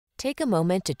Take a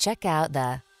moment to check out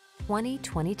the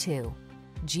 2022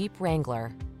 Jeep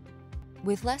Wrangler.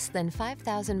 With less than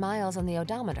 5,000 miles on the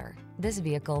odometer, this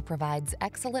vehicle provides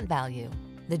excellent value.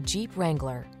 The Jeep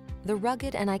Wrangler, the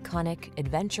rugged and iconic,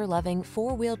 adventure-loving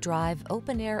four-wheel drive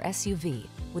open-air SUV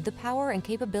with the power and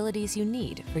capabilities you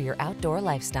need for your outdoor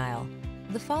lifestyle.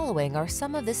 The following are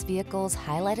some of this vehicle's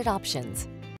highlighted options: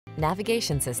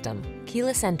 navigation system,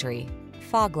 keyless entry,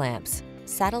 fog lamps,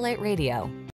 satellite radio,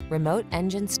 remote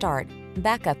engine start,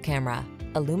 backup camera,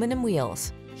 aluminum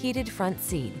wheels, heated front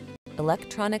seat,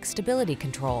 electronic stability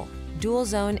control, dual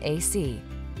zone AC,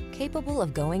 capable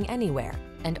of going anywhere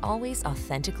and always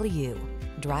authentically you.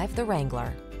 Drive the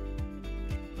Wrangler.